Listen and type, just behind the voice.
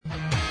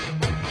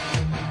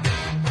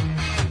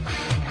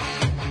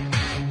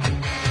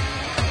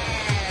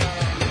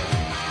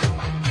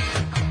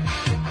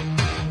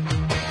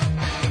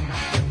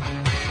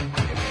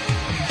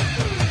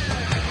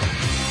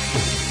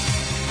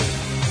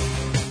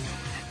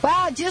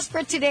just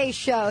for today's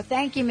show,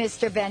 thank you,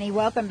 Mr. Benny.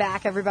 Welcome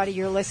back, everybody.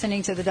 You're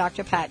listening to the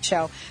Dr. Pat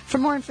Show. For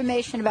more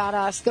information about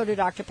us, go to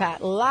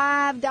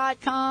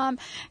drpatlive.com.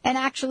 And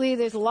actually,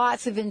 there's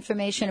lots of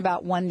information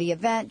about when the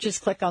event.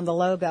 Just click on the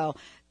logo.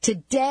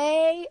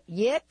 Today,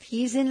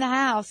 he's in the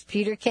house.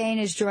 Peter Kane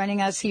is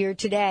joining us here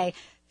today.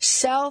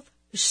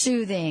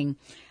 Self-soothing,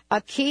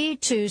 a key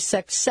to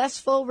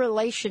successful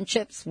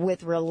relationships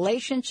with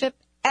relationship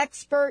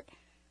expert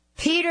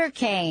Peter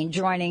Kane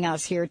joining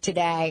us here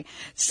today.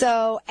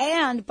 So,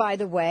 and by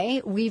the way,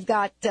 we've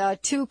got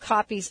 2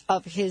 copies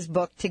of his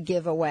book to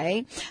give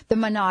away, The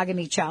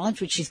Monogamy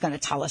Challenge, which he's going to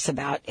tell us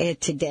about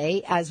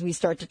today as we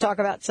start to talk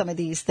about some of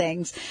these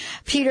things.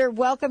 Peter,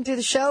 welcome to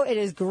the show. It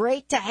is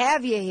great to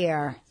have you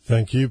here.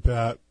 Thank you,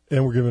 Pat.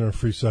 And we're giving a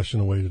free session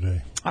away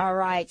today. All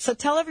right. So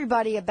tell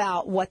everybody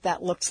about what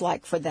that looks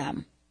like for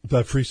them.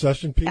 That free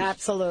session piece?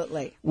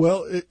 Absolutely.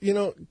 Well,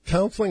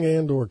 counseling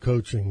and or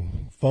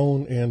coaching,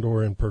 phone and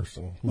or in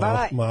person,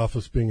 my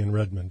office being in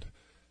Redmond,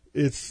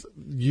 it's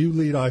you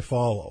lead, I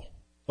follow.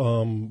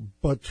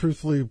 But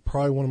truthfully,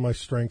 probably one of my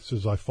strengths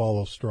is I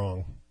follow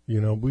strong.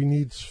 We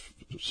need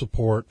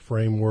support,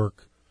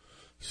 framework,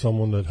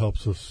 someone that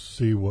helps us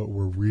see what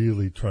we're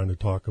really trying to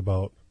talk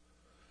about.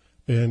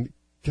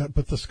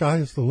 But the sky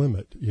is the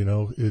limit,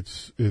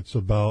 it's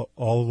about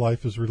all of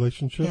life is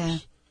relationships. Yeah.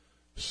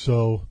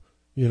 So,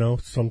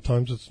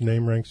 sometimes it's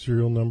name, rank,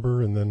 serial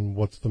number, and then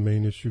what's the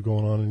main issue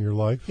going on in your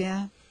life.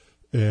 Yeah.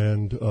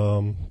 And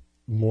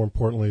more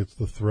importantly, it's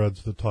the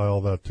threads that tie all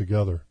that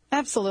together.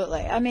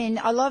 Absolutely. I mean,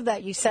 I love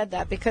that you said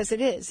that because it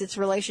is. It's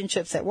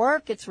relationships at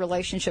work. It's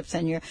relationships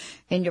in your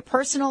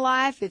personal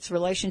life. It's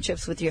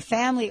relationships with your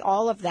family,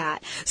 all of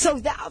that.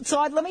 So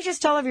let me just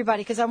tell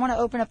everybody, because I want to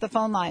open up the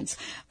phone lines.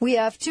 We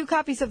have 2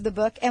 copies of the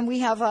book, and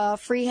we have a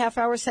free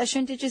half-hour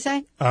session, did you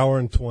say? Hour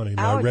and 20.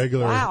 My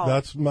regular, wow.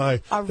 That's kind of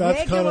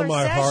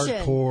my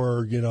session.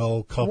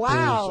 hardcore, couples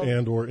wow.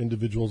 and or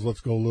individuals.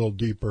 Let's go a little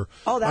deeper.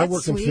 Oh, that's I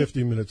work sweet. in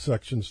 50-minute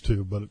sections,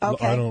 too, but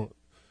okay. I don't...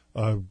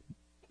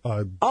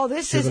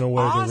 this is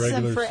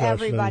awesome for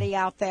everybody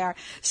out there.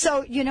 So,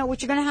 what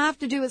you're going to have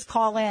to do is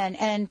call in,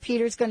 and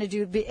Peter's going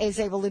to is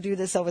able to do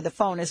this over the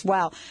phone as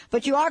well.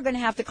 But you are going to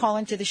have to call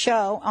into the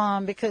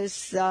show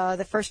because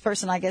the first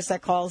person, I guess,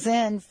 that calls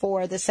in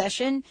for the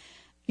session,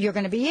 you're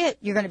going to be it.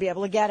 You're going to be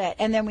able to get it.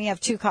 And then we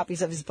have 2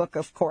 copies of his book,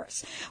 of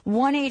course.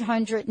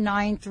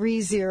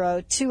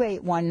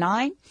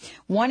 1-800-930-2819.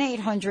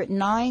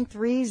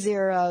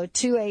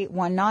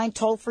 1-800-930-2819.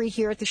 Toll free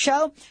here at the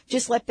show.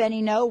 Just let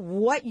Benny know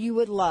what you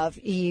would love.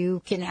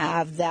 You can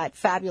have that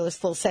fabulous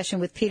full session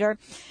with Peter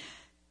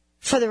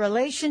for the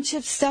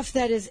relationship stuff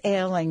that is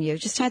ailing you.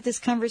 Just had this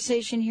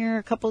conversation here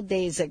a couple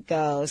days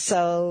ago.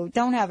 So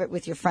don't have it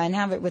with your friend.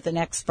 Have it with an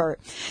expert.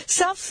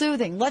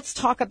 Self-soothing. Let's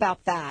talk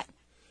about that.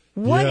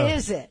 What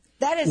is it?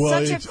 That is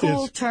such a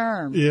cool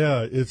term.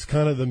 Yeah, it's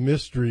kind of the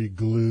mystery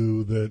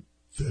glue that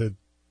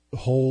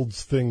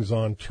holds things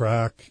on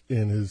track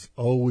and is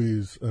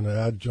always an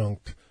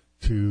adjunct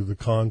to the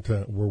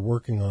content we're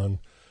working on.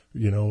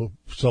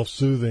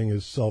 Self-soothing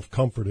is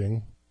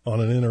self-comforting on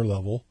an inner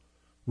level,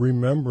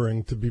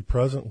 remembering to be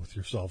present with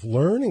yourself,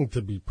 learning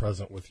to be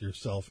present with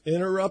yourself,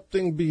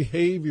 interrupting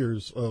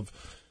behaviors of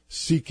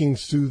seeking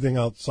soothing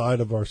outside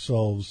of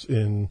ourselves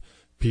in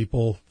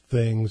people,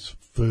 things,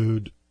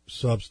 food,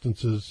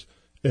 substances,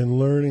 and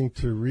learning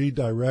to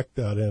redirect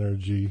that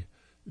energy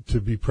to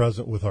be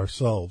present with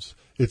ourselves.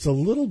 It's a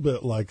little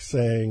bit like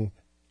saying,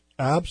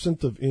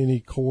 absent of any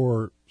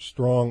core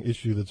strong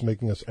issue that's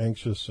making us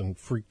anxious and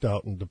freaked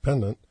out and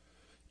dependent,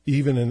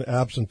 even in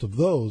absent of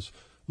those,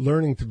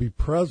 learning to be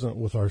present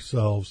with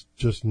ourselves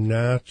just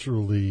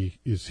naturally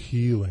is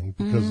healing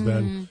because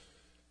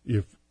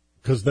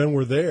then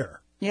we're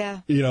there.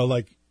 Yeah.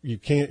 You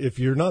can't, if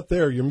you're not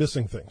there, you're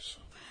missing things.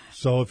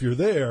 So if you're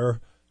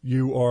there,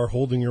 you are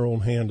holding your own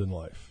hand in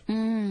life.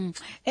 And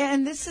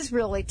this is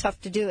really tough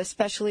to do,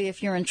 especially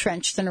if you're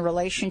entrenched in a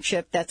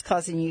relationship that's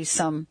causing you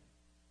some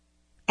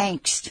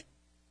angst.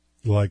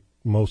 Like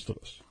most of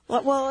us.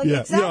 Well,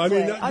 exactly.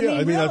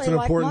 Yeah, that's an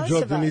important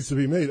joke that needs to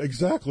be made.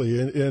 Exactly.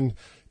 And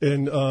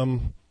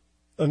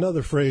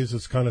another phrase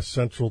that's kind of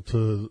central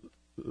to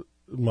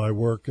my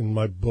work and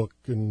my book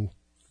and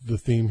the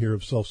theme here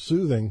of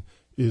self-soothing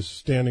is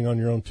standing on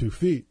your own 2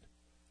 feet.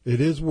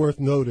 It is worth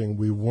noting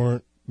we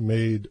weren't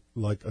made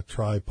like a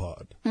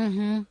tripod.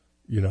 Mm-hmm.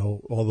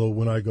 Although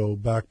when I go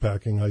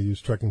backpacking, I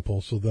use trekking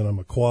poles, so then I'm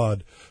a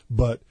quad.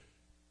 But,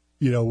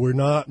 we're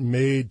not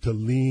made to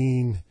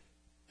lean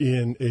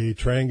in a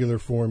triangular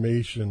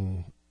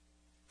formation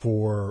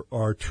for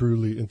our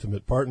truly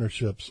intimate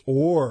partnerships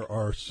or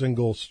our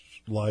single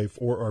life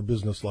or our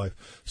business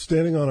life.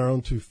 Standing on our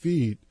own 2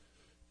 feet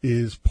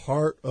is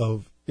part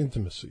of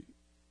intimacy.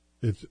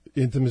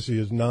 Intimacy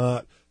is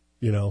not,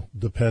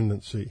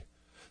 dependency.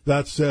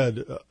 That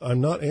said,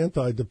 I'm not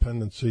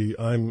anti-dependency.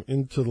 I'm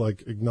into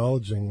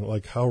acknowledging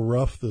how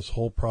rough this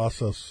whole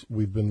process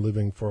we've been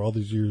living for all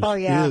these years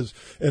is,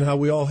 and how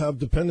we all have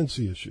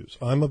dependency issues.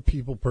 I'm a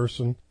people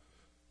person.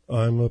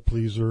 I'm a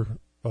pleaser.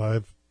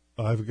 I've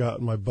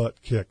gotten my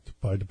butt kicked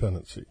by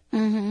dependency,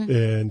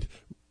 and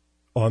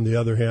on the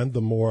other hand,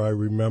 the more I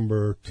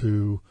remember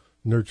to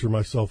nurture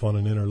myself on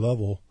an inner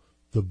level,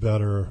 the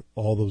better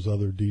all those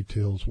other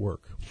details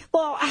work.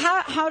 Well,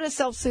 how does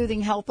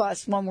self-soothing help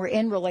us when we're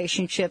in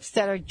relationships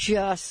that are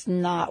just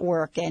not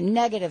working,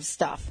 negative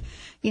stuff,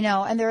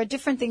 and there are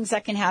different things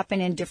that can happen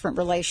in different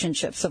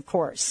relationships, of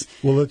course.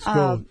 Well,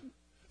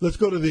 let's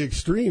go to the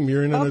extreme.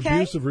 You're in an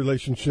abusive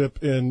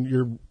relationship and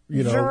you're,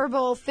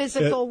 verbal,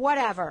 physical,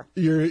 whatever.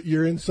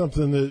 You're in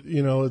something that,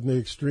 in the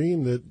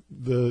extreme that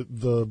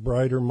the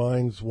brighter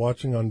minds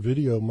watching on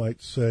video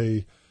might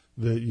say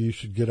that you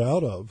should get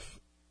out of.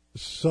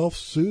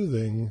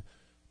 Self-soothing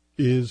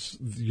is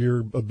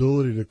your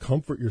ability to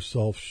comfort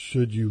yourself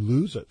should you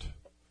lose it,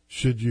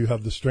 should you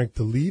have the strength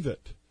to leave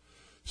it.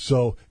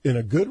 So in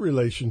a good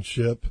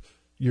relationship,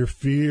 your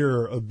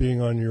fear of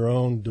being on your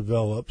own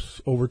develops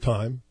over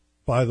time.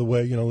 By the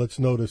way, let's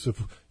notice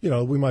if,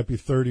 we might be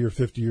 30 or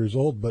 50 years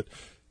old, but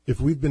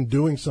if we've been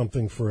doing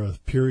something for a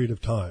period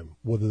of time,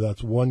 whether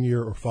that's 1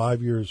 year or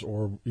 5 years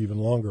or even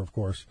longer, of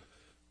course,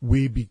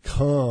 we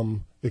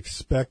become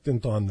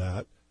expectant on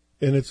that.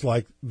 And it's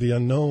like the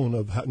unknown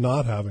of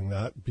not having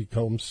that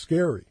becomes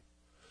scary.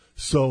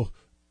 So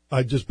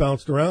I just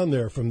bounced around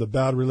there from the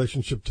bad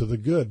relationship to the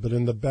good. But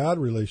in the bad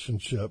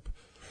relationship,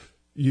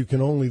 you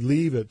can only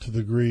leave it to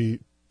the degree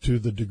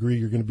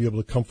you're going to be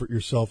able to comfort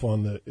yourself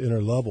on the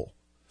inner level.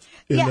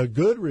 In the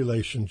good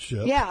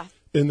relationship,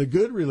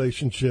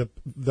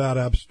 that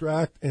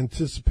abstract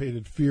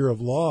anticipated fear of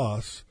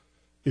loss,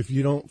 if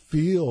you don't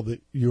feel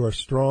that you are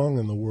strong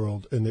in the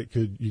world and that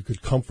you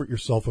could comfort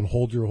yourself and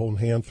hold your own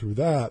hand through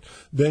that,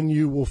 then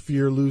you will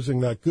fear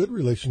losing that good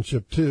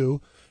relationship too.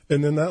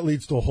 And then that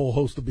leads to a whole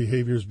host of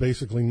behaviors,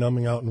 basically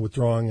numbing out and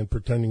withdrawing and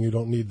pretending you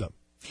don't need them.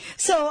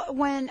 So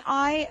when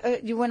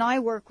I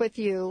work with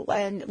you,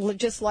 and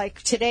just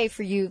like today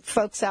for you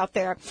folks out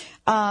there,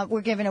 we're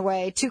giving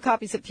away 2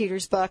 copies of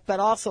Peter's book, but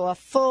also a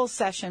full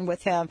session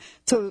with him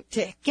to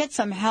get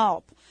some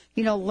help.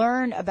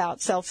 Learn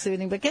about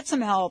self-soothing, but get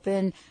some help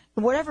in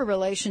whatever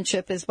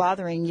relationship is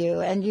bothering you.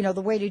 And,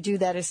 the way to do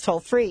that is toll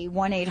free,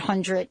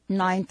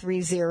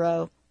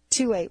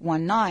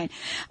 1-800-930-2819.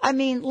 I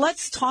mean,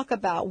 let's talk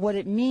about what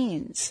it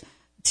means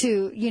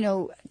to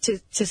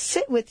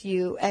sit with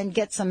you and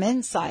get some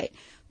insight,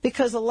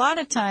 because a lot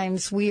of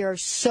times we are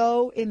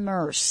so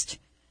immersed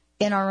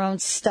in our own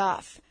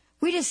stuff.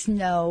 We just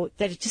know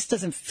that it just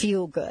doesn't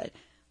feel good.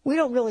 We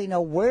don't really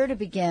know where to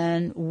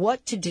begin,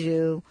 what to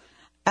do.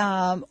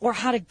 Or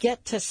how to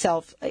get to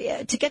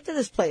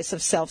this place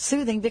of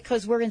self-soothing,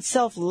 because we're in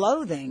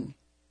self-loathing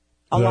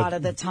a lot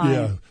of the time.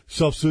 Yeah,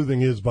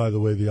 self-soothing is, by the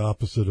way, the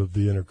opposite of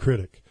the inner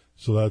critic.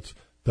 So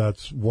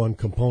that's one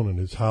component,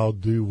 is how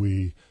do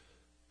we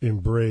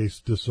embrace,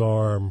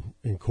 disarm,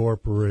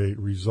 incorporate,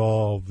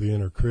 resolve the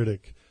inner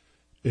critic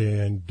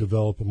and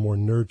develop a more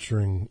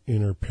nurturing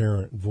inner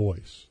parent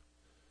voice.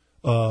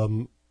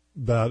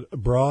 That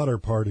broader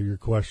part of your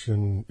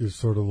question is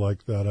sort of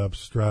like that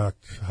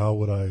abstract, how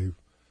would I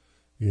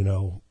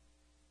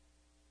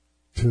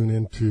tune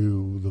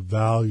into the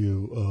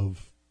value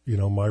of,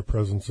 my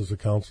presence as a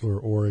counselor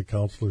or a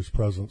counselor's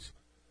presence.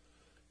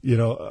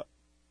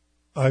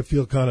 I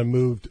feel kind of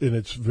moved, and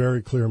it's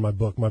very clear in my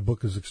book. My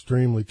book is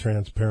extremely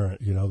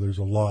transparent. There's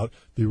a lot.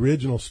 The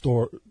original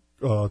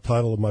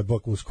title of my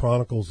book was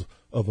Chronicles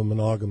of a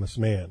Monogamous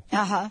Man.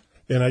 Uh-huh.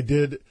 And I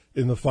did,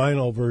 in the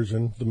final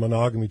version, the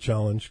Monogamy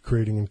Challenge,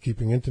 Creating and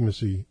Keeping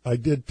Intimacy, I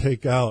did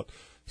take out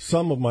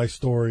some of my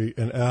story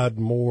and add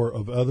more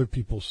of other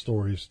people's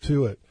stories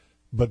to it.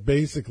 But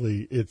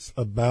basically, it's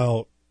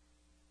about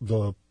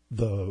the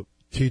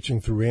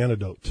teaching through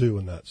antidote, too,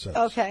 in that sense.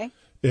 Okay.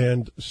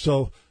 And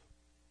so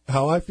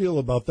how I feel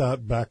about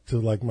that, back to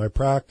like my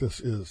practice,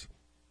 is,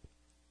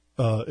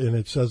 and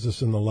it says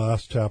this in the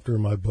last chapter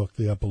of my book,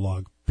 the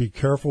epilogue, be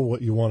careful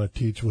what you want to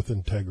teach with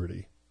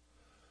integrity.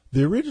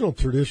 The original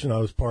tradition I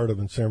was part of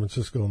in San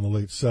Francisco in the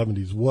late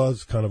 70s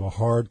was kind of a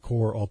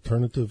hardcore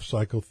alternative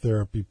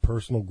psychotherapy,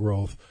 personal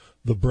growth,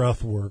 the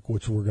breath work,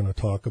 which we're going to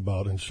talk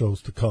about in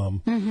shows to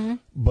come. Mm-hmm.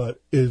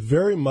 But it's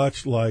very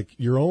much like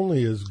you're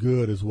only as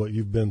good as what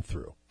you've been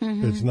through.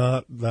 Mm-hmm. It's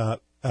not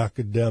that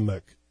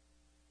academic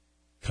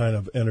kind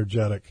of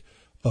energetic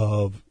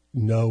of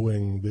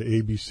knowing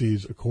the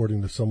ABCs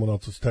according to someone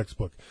else's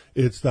textbook.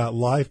 It's that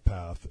life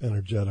path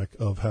energetic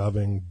of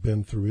having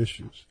been through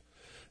issues.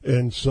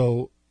 And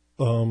so,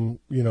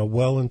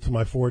 well into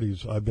my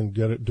 40s, I've been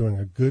doing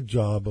a good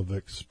job of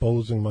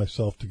exposing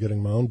myself to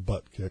getting my own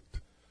butt kicked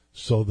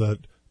so that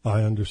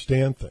I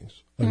understand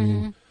things. I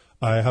mean,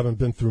 I haven't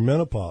been through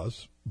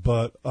menopause,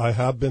 but I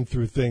have been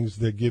through things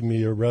that give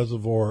me a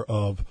reservoir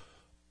of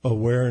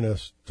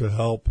awareness to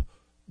help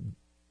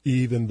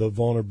even the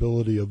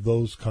vulnerability of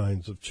those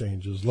kinds of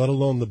changes, let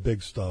alone the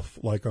big stuff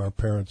like our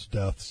parents'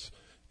 deaths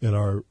and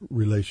our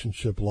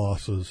relationship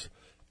losses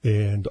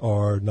and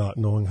our not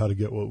knowing how to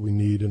get what we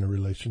need in a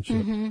relationship.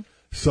 Mm-hmm.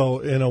 So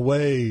in a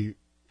way,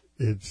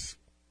 it's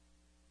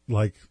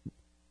like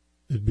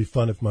It'd be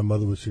fun if my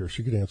mother was here.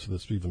 She could answer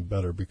this even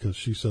better because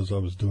she says I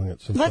was doing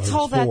it since Let's I was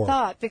hold 4. that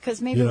thought,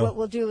 because maybe what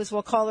we'll do is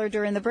we'll call her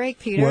during the break,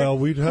 Peter. Well,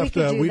 we'd have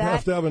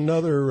to have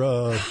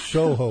another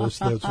show host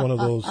that's one of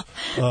those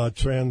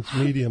trans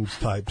mediums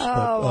types.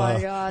 But,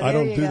 my God! I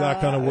don't do that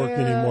kind of work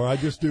anymore. I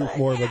just do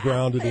more of a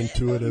grounded,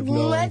 intuitive,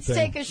 knowing Let's thing.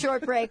 take a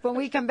short break. When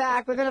we come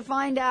back, we're going to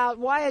find out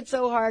why it's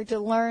so hard to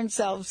learn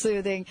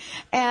self-soothing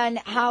and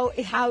how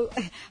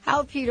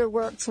Peter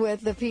works with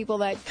the people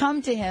that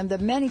come to him, the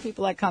many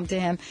people that come to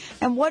him,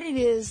 and what it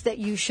is that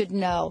you should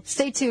know.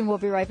 Stay tuned. We'll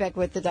be right back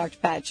with the Dr.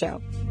 Pat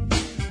Show.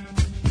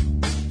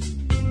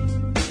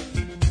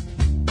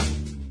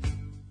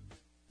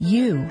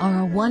 You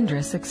are a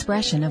wondrous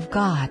expression of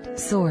God,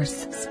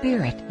 Source,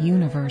 Spirit,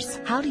 Universe.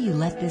 How do you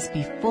let this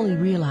be fully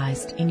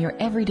realized in your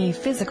everyday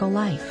physical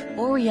life?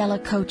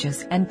 Oriella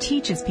coaches and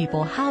teaches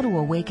people how to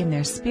awaken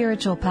their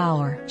spiritual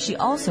power. She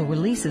also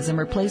releases and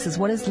replaces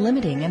what is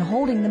limiting and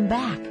holding them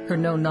back. Her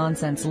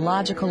no-nonsense,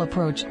 logical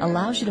approach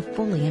allows you to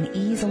fully and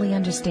easily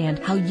understand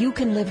how you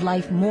can live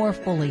life more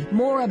fully,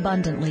 more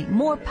abundantly,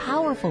 more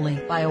powerfully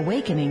by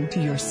awakening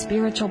to your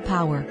spiritual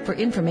power. For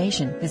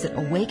information, visit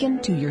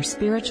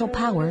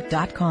awakentoyourspiritualpower.com.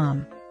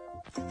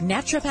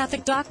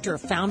 Naturopathic doctor,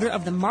 founder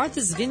of the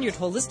Martha's Vineyard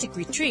Holistic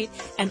Retreat,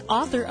 and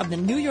author of the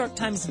New York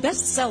Times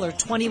bestseller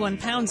 21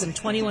 Pounds in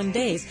 21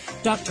 Days,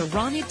 Dr.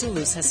 Ronnie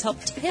DeLuce has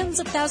helped tens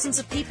of thousands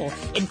of people,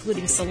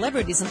 including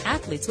celebrities and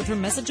athletes, with her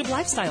message of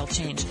lifestyle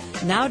change.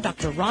 Now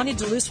Dr. Ronnie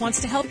DeLuce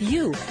wants to help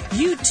you.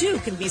 You too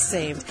can be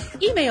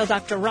saved. Email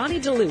Dr.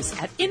 Ronnie DeLuce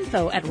at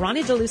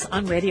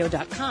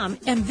info@ronniedeluceonradio.com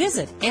and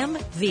visit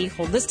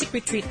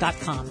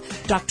mvholisticretreat.com.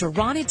 Dr.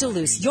 Ronnie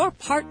DeLuce, your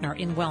partner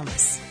in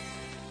wellness.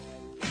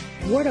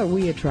 What are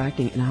we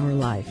attracting in our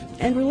life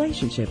and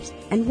relationships,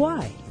 and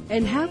why?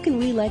 And how can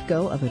we let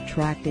go of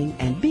attracting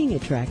and being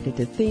attracted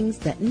to things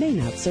that may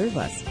not serve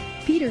us?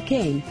 Peter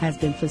Kane has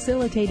been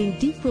facilitating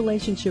deep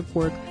relationship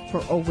work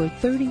for over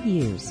 30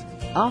 years.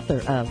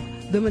 Author of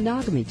The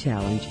Monogamy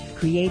Challenge,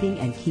 Creating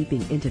and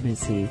Keeping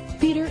Intimacy,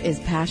 Peter is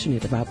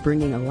passionate about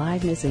bringing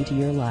aliveness into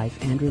your life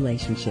and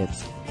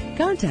relationships.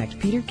 Contact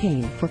Peter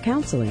Kane for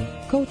counseling,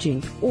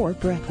 coaching, or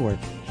breathwork.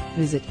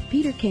 Visit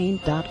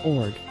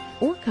peterkane.org.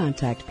 or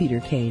contact Peter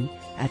Kane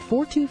at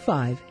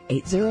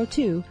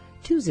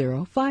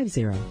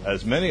 425-802-2050.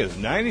 As many as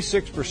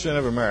 96%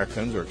 of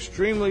Americans are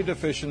extremely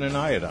deficient in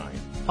iodine.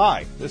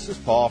 Hi, this is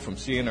Paul from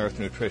Sea and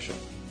Earth Nutrition.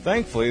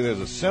 Thankfully,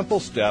 there's a simple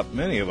step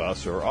many of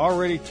us are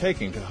already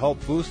taking to help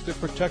boost the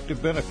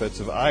protective benefits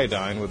of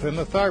iodine within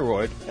the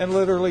thyroid and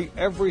literally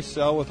every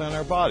cell within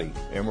our body,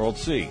 Emerald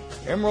Sea.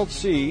 Emerald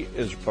Sea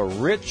is a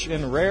rich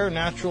and rare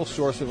natural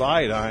source of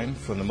iodine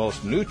from the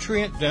most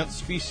nutrient-dense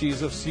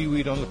species of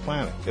seaweed on the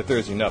planet. If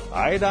there's enough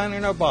iodine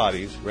in our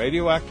bodies,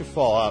 radioactive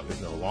fallout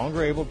is no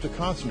longer able to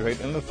concentrate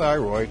in the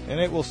thyroid and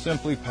it will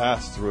simply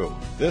pass through.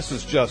 This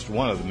is just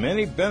one of the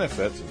many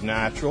benefits of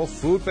natural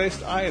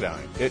food-based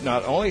iodine. It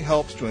not only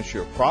helps to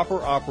ensure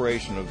proper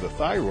operation of the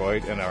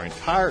thyroid and our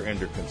entire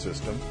endocrine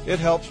system, it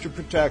helps to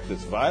protect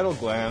this vital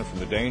gland from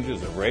the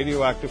dangers of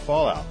radioactive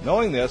fallout.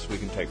 Knowing this, we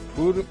can take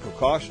prudent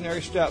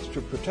precautionary steps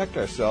to protect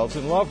ourselves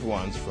and loved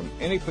ones from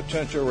any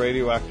potential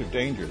radioactive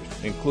dangers,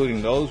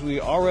 including those we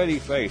already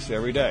face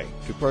every day.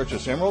 To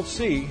purchase Emerald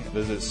Sea,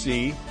 visit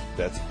Sea,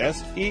 that's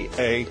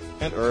S-E-A,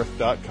 and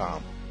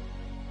earth.com.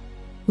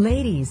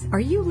 Ladies,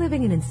 are you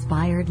living an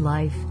inspired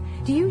life?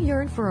 Do you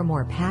yearn for a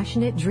more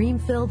passionate,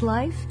 dream-filled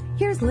life?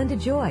 Here's Linda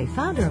Joy,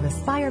 founder of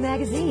Aspire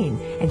Magazine,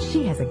 and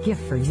she has a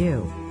gift for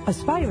you.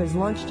 Aspire has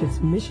launched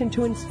its Mission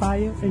to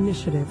Inspire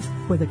initiative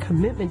with a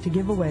commitment to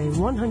give away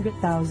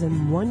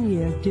 100,000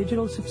 one-year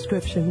digital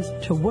subscriptions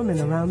to women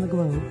around the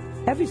globe.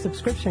 Every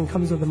subscription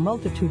comes with a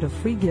multitude of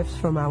free gifts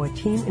from our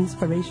Team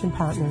Inspiration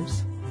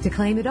partners. To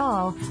claim it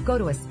all, go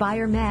to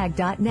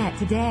aspiremag.net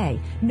today.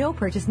 No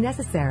purchase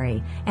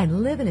necessary.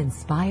 And live an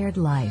inspired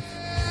life.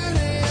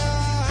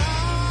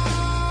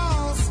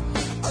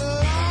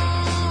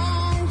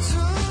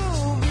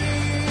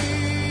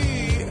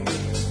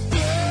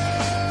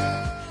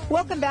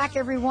 Welcome back,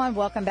 everyone.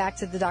 Welcome back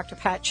to the Dr.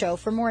 Pat Show.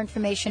 For more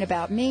information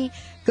about me,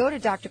 go to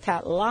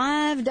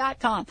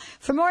drpatlive.com.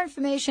 For more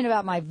information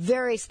about my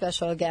very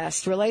special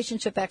guest,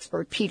 relationship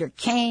expert Peter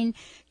Kane,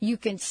 you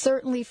can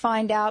certainly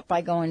find out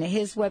by going to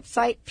his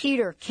website,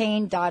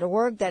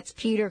 peterkane.org. That's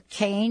Peter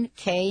Kane,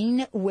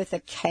 Kane with a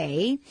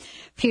K,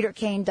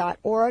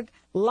 peterkane.org.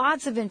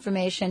 Lots of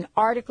information,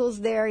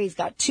 articles there. He's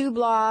got 2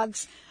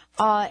 blogs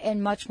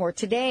and much more.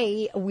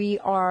 Today,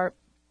 we're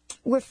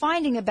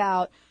finding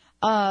about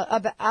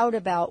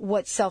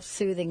what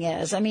self-soothing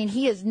is. I mean,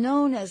 he is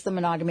known as the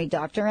monogamy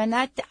doctor, and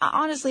that,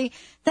 honestly,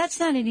 that's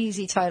not an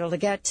easy title to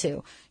get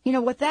to. You know,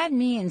 what that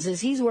means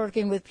is he's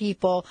working with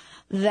people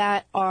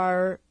that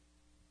are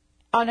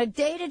on a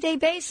day-to-day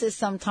basis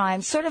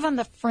sometimes, sort of on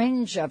the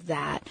fringe of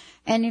that.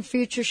 And in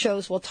future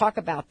shows, we'll talk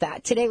about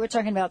that. Today, we're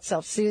talking about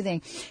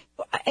self-soothing.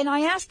 And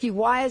I ask you,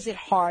 why is it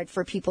hard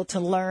for people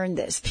to learn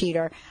this,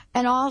 Peter?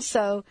 And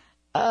also,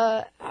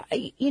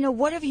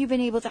 what have you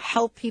been able to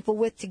help people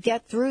with to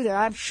get through there?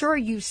 I'm sure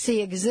you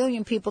see a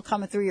gazillion people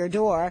coming through your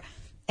door,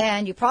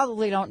 and you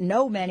probably don't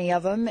know many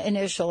of them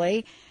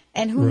initially,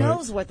 and who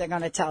knows what they're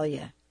going to tell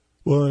you.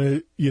 Well,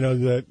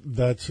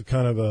 that's a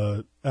kind of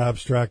a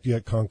abstract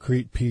yet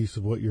concrete piece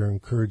of what you're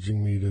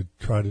encouraging me to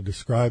try to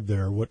describe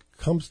there. What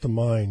comes to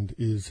mind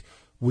is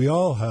we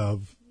all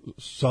have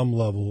some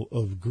level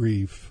of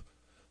grief.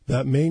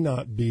 That may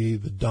not be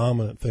the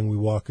dominant thing we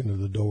walk into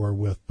the door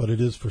with, but it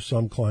is for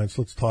some clients.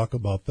 Let's talk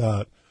about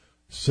that.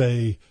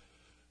 Say,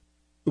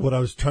 what I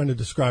was trying to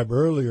describe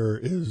earlier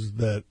is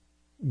that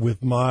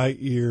with my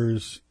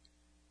ears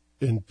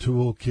and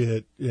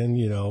toolkit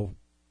and,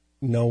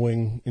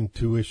 knowing,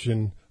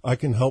 intuition, I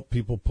can help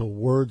people put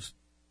words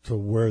to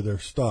where they're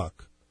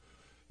stuck.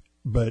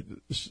 But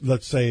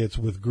let's say it's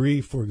with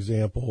grief, for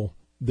example,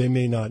 they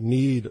may not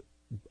need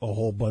a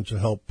whole bunch of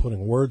help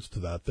putting words to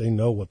that. They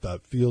know what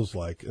that feels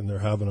like, and they're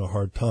having a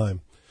hard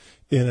time.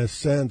 In a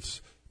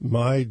sense,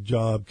 my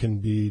job can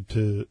be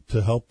to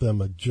help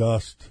them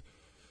adjust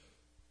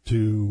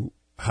to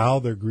how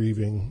they're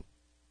grieving,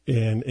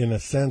 and in a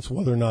sense,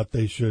 whether or not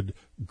they should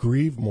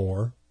grieve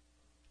more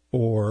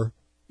or,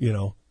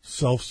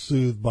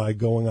 self-soothe by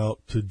going out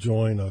to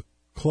join a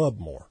club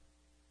more,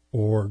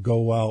 or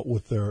go out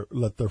with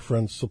let their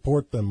friends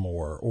support them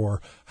more,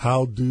 or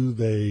how do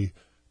they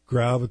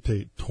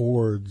gravitate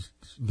towards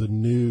the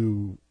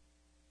new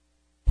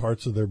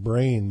parts of their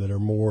brain that are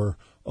more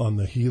on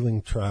the healing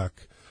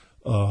track,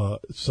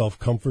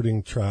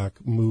 self-comforting track,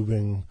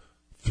 moving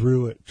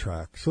through it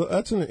track. So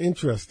that's an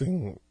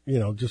interesting,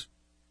 just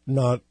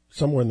not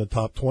somewhere in the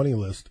top 20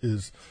 list,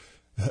 is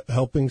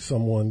helping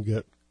someone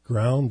get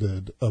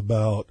grounded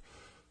about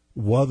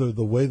whether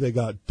the way they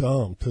got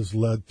dumped has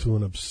led to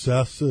an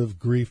obsessive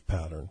grief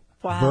pattern.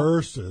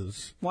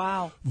 Versus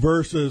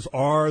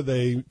are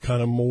they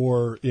kind of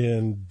more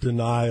in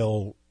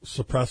denial,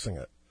 suppressing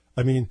it?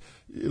 I mean,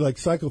 like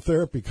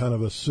psychotherapy kind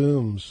of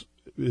assumes,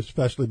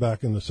 especially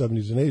back in the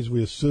 70s and 80s,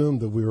 we assumed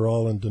that we were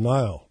all in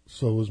denial.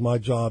 So it was my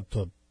job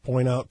to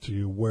point out to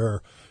you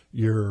where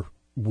your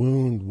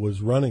wound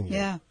was running you.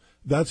 Yeah.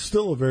 That's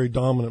still a very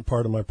dominant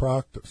part of my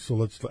practice. So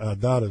let's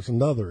add that as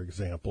another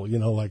example.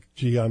 Like,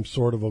 gee, I'm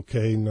sort of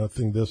okay,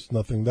 nothing this,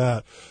 nothing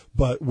that.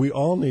 But we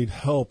all need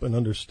help in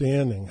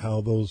understanding how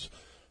those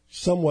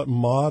somewhat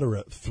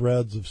moderate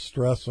threads of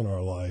stress in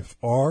our life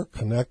are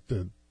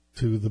connected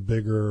to the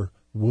bigger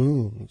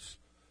wounds.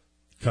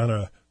 Kind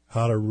of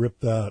how to rip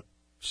that,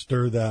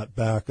 stir that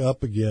back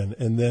up again,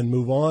 and then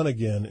move on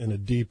again in a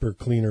deeper,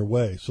 cleaner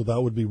way. So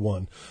that would be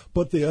one.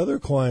 But the other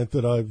client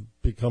that I've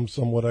become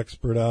somewhat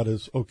expert at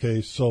is,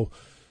 okay, so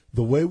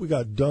the way we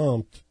got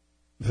dumped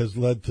has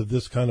led to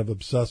this kind of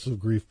obsessive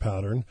grief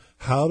pattern.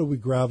 How do we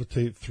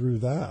gravitate through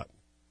that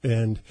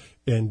and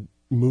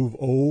move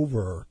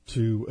over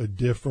to a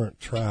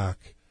different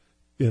track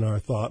in our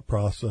thought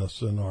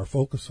process and our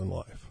focus in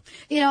life?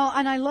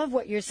 And I love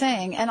what you're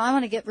saying, and I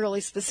want to get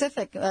really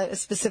specific, a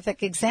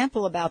specific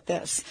example about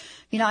this.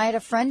 I had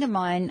a friend of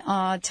mine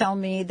tell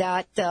me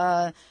that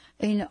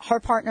her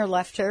partner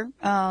left her,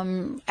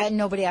 and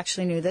nobody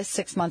actually knew this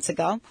 6 months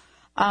ago,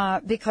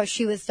 because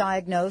she was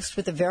diagnosed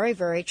with a very,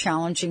 very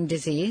challenging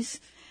disease,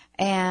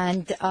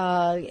 and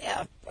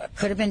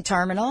could have been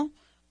terminal.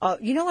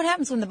 You know what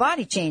happens when the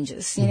body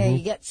changes? You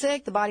get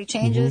sick, the body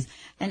changes,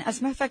 and as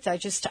a matter of fact, I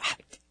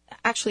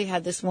actually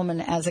had this woman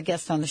as a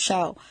guest on the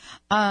show.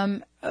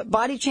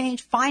 Body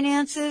change,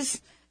 finances,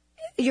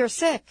 you're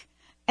sick.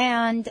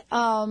 And,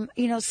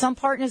 some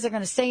partners are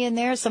going to stay in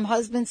there, some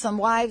husbands, some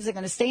wives are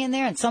going to stay in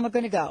there, and some are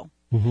going to go.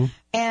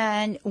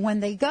 And when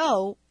they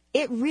go,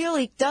 it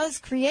really does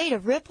create a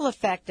ripple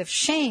effect of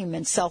shame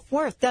and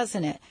self-worth,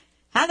 doesn't it?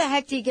 How the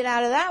heck do you get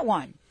out of that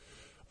one?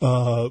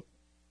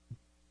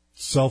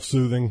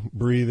 Self-soothing,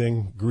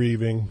 breathing,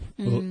 grieving,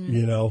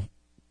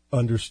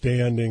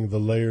 understanding the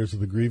layers of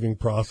the grieving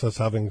process,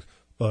 having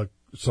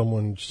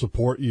someone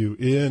support you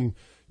in,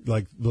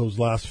 like those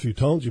last few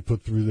tones you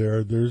put through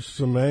there. There's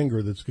some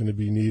anger that's going to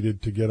be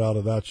needed to get out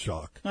of that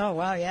shock. Oh,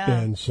 wow, yeah.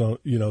 And so,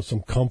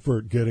 some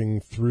comfort getting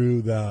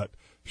through that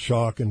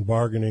shock and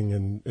bargaining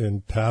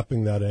and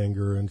tapping that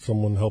anger, and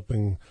someone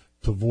helping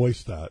to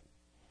voice that.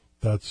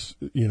 That's,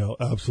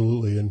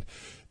 absolutely. And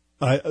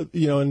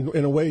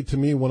in a way, to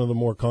me, one of the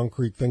more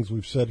concrete things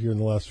we've said here in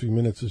the last few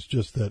minutes is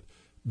just that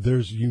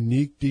there's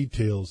unique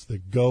details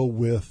that go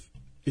with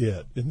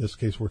it. In this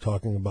case, we're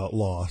talking about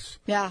loss.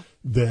 Yeah.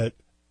 That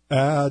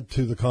add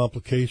to the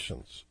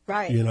complications.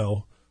 Right.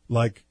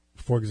 Like,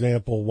 for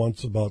example,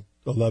 once about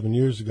 11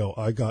 years ago,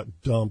 I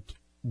got dumped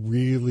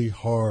really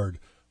hard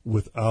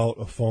without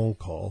a phone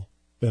call.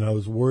 And I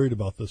was worried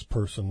about this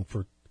person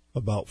for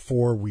about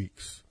 4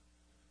 weeks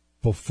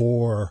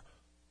before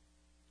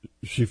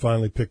she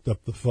finally picked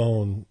up the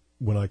phone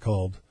when I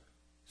called,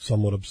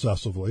 somewhat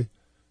obsessively.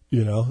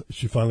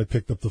 She finally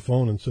picked up the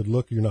phone and said,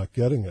 look, you're not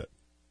getting it.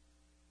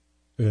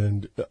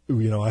 And,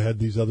 I had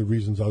these other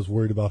reasons. I was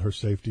worried about her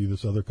safety,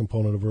 this other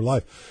component of her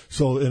life.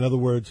 So, in other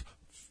words,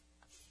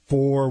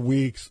 4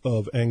 weeks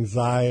of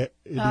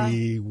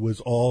anxiety was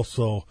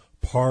also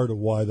part of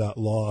why that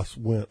loss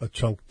went a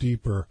chunk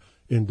deeper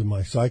into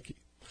my psyche.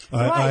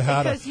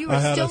 Because you were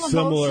still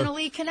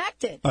emotionally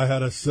connected. I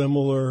had a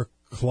similar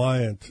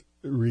client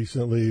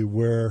recently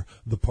where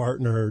the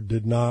partner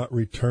did not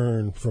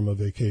return from a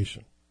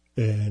vacation,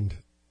 and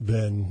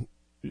then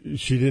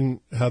she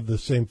didn't have the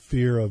same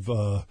fear of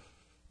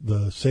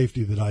the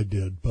safety that I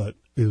did, but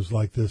it was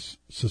like this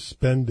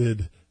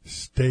suspended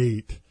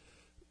state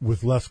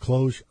with less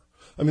closure.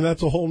 I mean,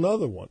 that's a whole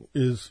nother one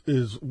is,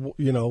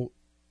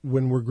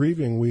 when we're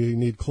grieving, we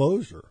need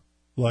closure.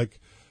 Like,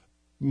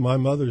 my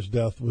mother's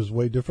death was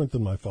way different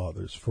than my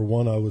father's. For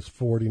one, I was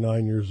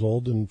 49 years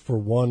old, and for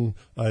one,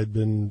 I had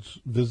been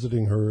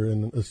visiting her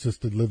in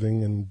assisted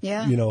living and,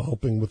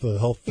 helping with a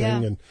health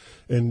thing.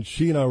 And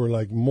she and I were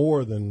like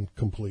more than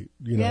complete,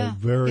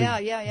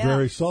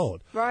 very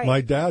solid. Right.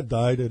 My dad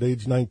died at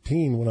age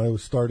 19 when I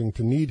was starting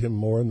to need him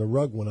more, and the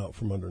rug went out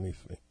from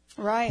underneath me.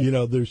 Right.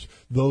 There's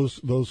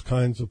those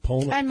kinds of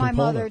components. And my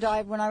mother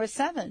died when I was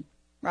 7,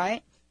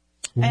 right?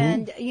 Mm-hmm.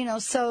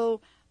 And,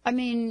 so, I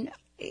mean,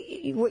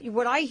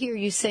 what I hear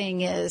you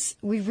saying is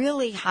we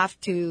really have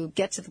to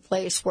get to the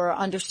place where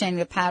understanding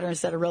the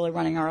patterns that are really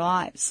running our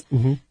lives.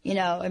 Mm-hmm.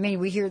 I mean,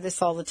 we hear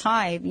this all the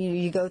time.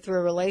 You go through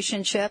a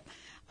relationship.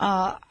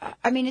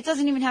 It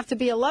doesn't even have to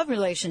be a love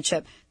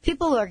relationship.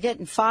 People are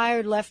getting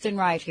fired left and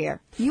right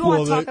here. You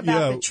want to talk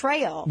about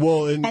betrayal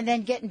and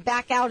then getting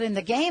back out in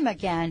the game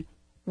again.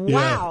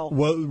 Wow. Yeah.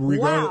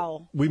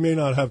 Well, we may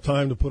not have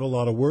time to put a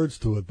lot of words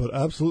to it, but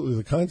absolutely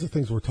the kinds of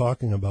things we're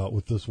talking about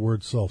with this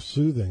word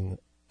self-soothing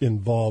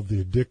involve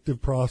the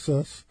addictive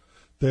process.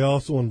 They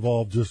also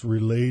involve just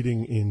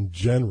relating in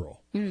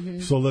general. Mm-hmm.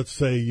 So let's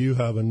say you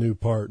have a new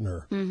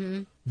partner.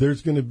 Mm-hmm.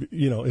 There's going to be,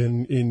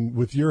 in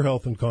with your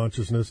health and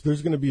consciousness,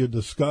 there's going to be a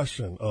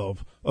discussion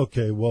of,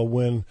 okay, well,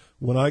 when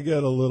I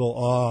get a little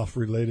off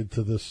related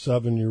to this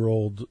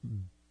 7-year-old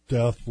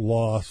death,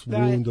 loss,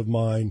 wound of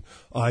mine,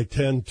 I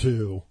tend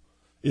to,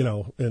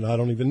 and I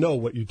don't even know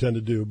what you tend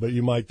to do, but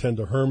you might tend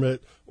to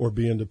hermit or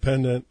be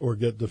independent or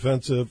get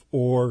defensive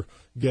or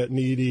get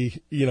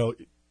needy.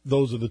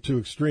 Those are the two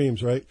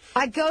extremes, right?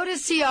 I go to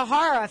see a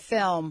horror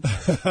film.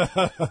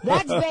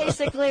 That's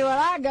basically what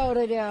I go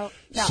to do.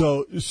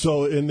 No.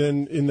 So, and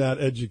then in that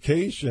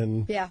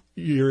education,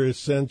 you're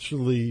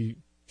essentially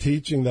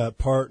teaching that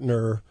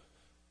partner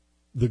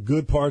the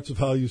good parts of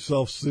how you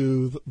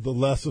self-soothe, the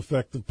less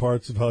effective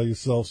parts of how you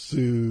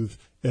self-soothe,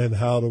 and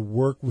how to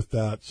work with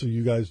that so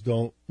you guys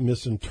don't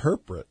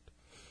misinterpret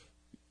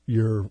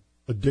your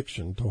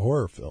addiction to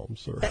horror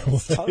films.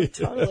 That's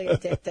totally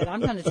addicted.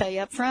 I'm going to tell you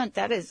up front,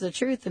 that is the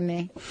truth of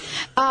me.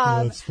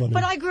 That's funny.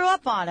 But I grew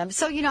up on them.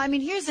 So,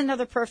 here's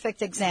another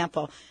perfect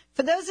example.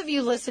 For those of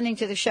you listening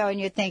to the show and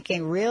you're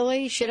thinking,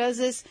 really, she does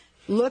this?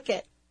 Look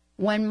at,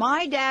 when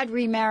my dad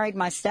remarried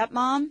my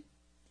stepmom,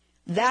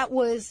 that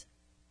was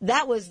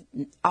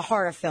a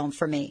horror film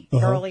for me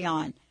early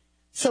on.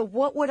 So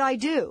what would I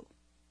do?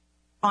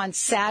 On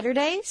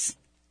Saturdays,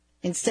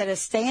 instead of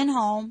staying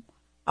home,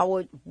 I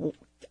would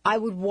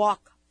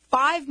walk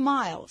 5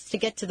 miles to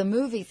get to the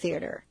movie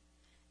theater,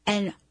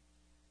 and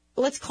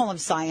let's call them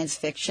science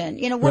fiction,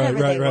 whatever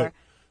they were.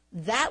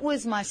 That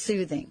was my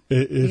soothing.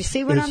 You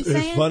see what I'm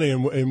saying? It's funny,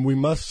 and we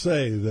must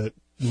say that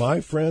my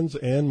friends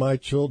and my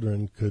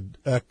children could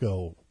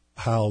echo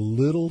how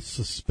little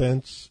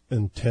suspense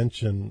and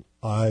tension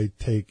I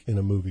take in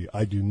a movie.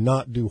 I do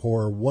not do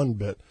horror one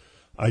bit.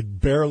 I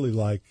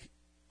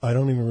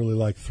don't even really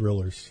like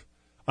thrillers.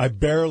 I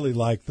barely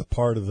like the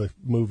part of the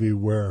movie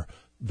where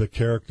the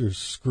character's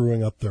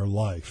screwing up their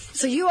life.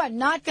 So you are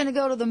not going to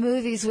go to the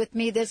movies with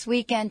me this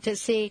weekend to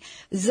see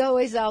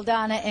Zoe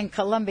Saldana and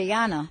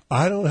Colombiana.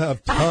 I don't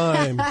have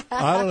time.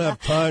 I don't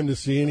have time to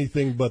see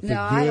anything but the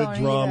good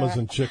dramas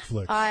and chick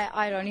flicks.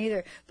 I don't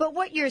either. But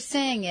what you're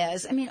saying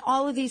is,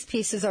 all of these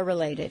pieces are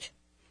related.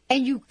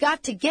 And you've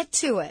got to get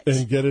to it.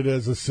 And get it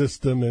as a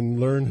system and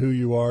learn who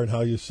you are and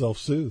how you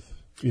self-soothe.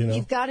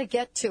 You've got to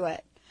get to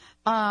it.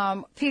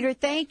 Peter,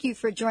 thank you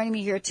for joining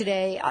me here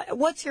today.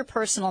 What's your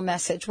personal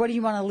message? What do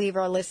you want to leave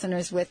our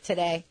listeners with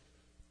today?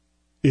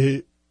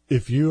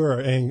 If you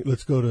are,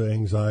 let's go to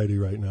anxiety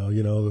right now.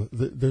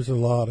 There's a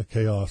lot of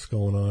chaos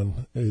going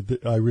on.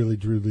 I really,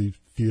 truly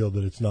feel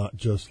that it's not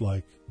just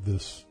like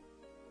this.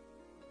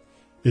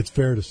 It's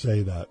fair to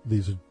say that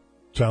these are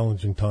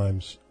challenging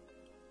times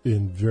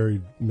in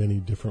very many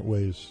different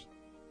ways.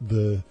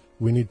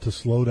 We need to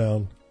slow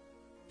down,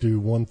 do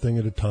one thing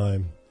at a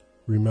time,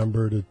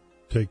 remember to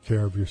take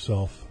care of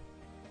yourself.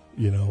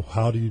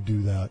 How do you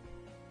do that?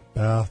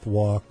 Bath,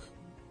 walk,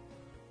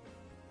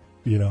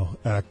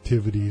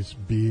 activities,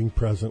 being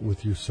present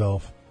with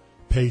yourself,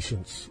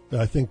 patience.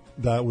 I think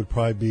that would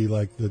probably be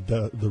like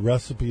the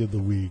recipe of the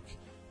week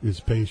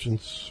is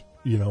patience,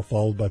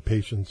 followed by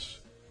patience.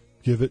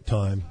 Give it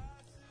time.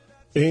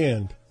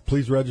 And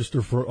please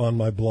register on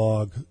my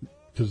blog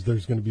because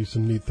there's going to be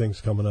some neat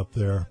things coming up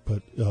there.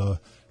 But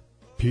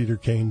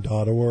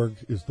peterkane.org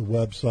is the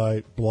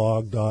website,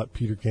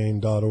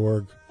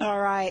 blog.peterkane.org. All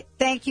right.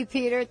 Thank you,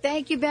 Peter.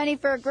 Thank you, Benny,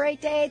 for a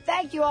great day.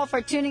 Thank you all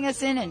for tuning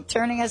us in and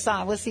turning us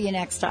on. We'll see you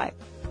next time.